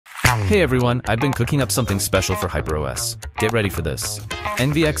Hey everyone, I've been cooking up something special for HyperOS. Get ready for this.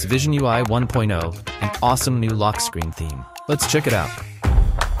 NVX VisionUI 1.0, an awesome new lock screen theme. Let's check it out.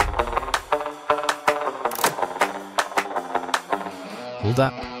 Hold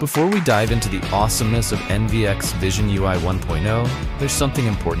up. Before we dive into the awesomeness of NVX VisionUI 1.0, there's something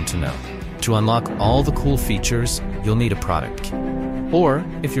important to know. To unlock all the cool features, you'll need a product key. Or,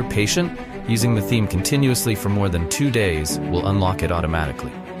 if you're patient, using the theme continuously for more than 2 days will unlock it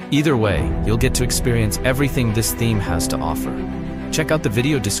automatically. Either way, you'll get to experience everything this theme has to offer. Check out the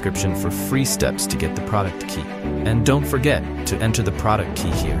video description for free steps to get the product key. And don't forget to enter the product key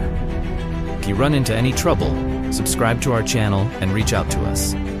here. If you run into any trouble, subscribe to our channel and reach out to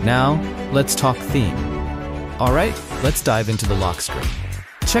us. Now, let's talk theme. Alright, let's dive into the lock screen.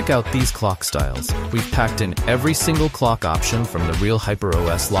 Check out these clock styles. We've packed in every single clock option from the real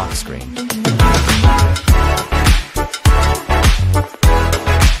HyperOS lock screen.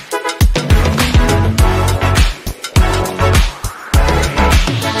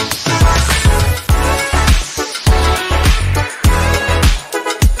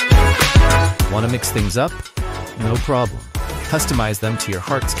 Want to mix things up? No problem. Customize them to your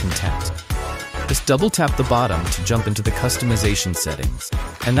heart's content. Just double tap the bottom to jump into the customization settings.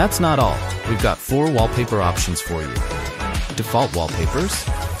 And that's not all. We've got 4 wallpaper options for you. Default wallpapers,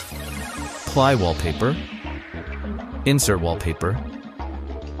 apply wallpaper, insert wallpaper,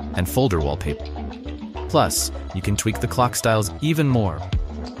 and folder wallpaper. Plus, you can tweak the clock styles even more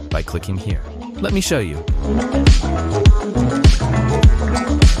by clicking here. Let me show you.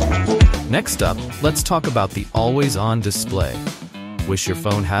 Next up, let's talk about the always-on display. Wish your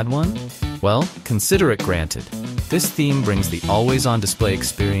phone had one? Well, consider it granted. This theme brings the always-on display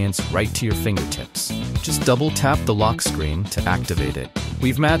experience right to your fingertips. Just double-tap the lock screen to activate it.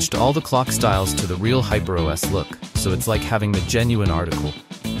 We've matched all the clock styles to the real HyperOS look, so it's like having the genuine article.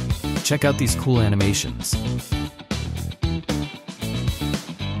 Check out these cool animations.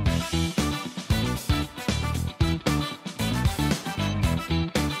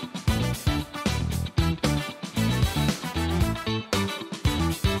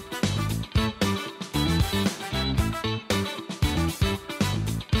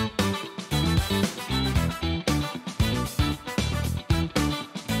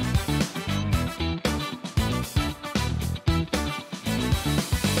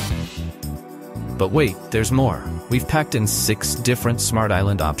 But wait, there's more. We've packed in 6 different Smart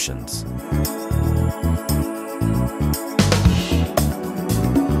Island options.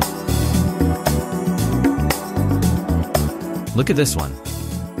 Look at this one.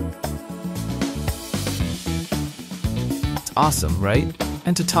 It's awesome, right?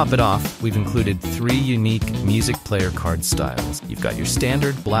 And to top it off, we've included 3 unique music player card styles. You've got your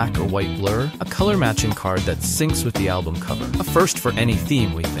standard black or white blur, a color-matching card that syncs with the album cover, a first for any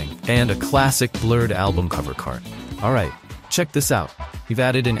theme, we think, and a classic blurred album cover card. Alright, check this out. We've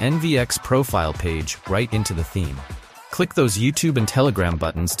added an NVX profile page right into the theme. Click those YouTube and Telegram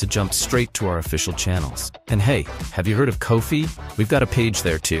buttons to jump straight to our official channels. And hey, have you heard of Ko-fi? We've got a page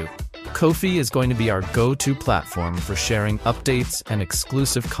there too. Ko-fi is going to be our go-to platform for sharing updates and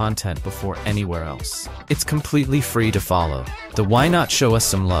exclusive content before anywhere else. It's completely free to follow. So why not show us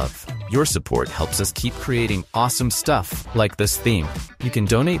some love? Your support helps us keep creating awesome stuff like this theme. You can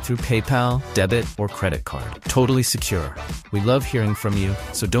donate through PayPal, debit, or credit card. Totally secure. We love hearing from you,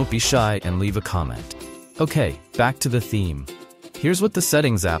 so don't be shy and leave a comment. Okay, back to the theme. Here's what the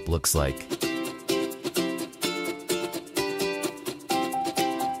settings app looks like.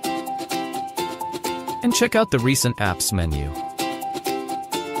 And check out the recent apps menu.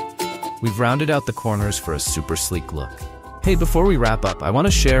 We've rounded out the corners for a super sleek look. Hey, before we wrap up, I want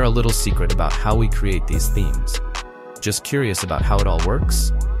to share a little secret about how we create these themes. Just curious about how it all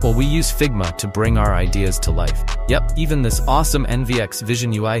works? Well, we use Figma to bring our ideas to life. Yep, even this awesome NVX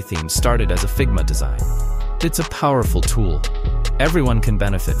VisionUI theme started as a Figma design. It's a powerful tool. Everyone can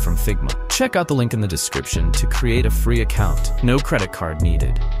benefit from Figma. Check out the link in the description to create a free account. No credit card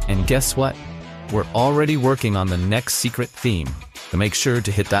needed. And guess what? We're already working on the next secret theme. So make sure to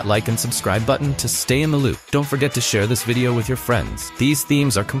hit that like and subscribe button to stay in the loop. Don't forget to share this video with your friends. These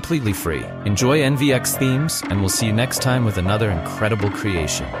themes are completely free. Enjoy NVX themes, and we'll see you next time with another incredible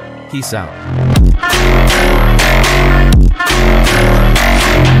creation. Peace out.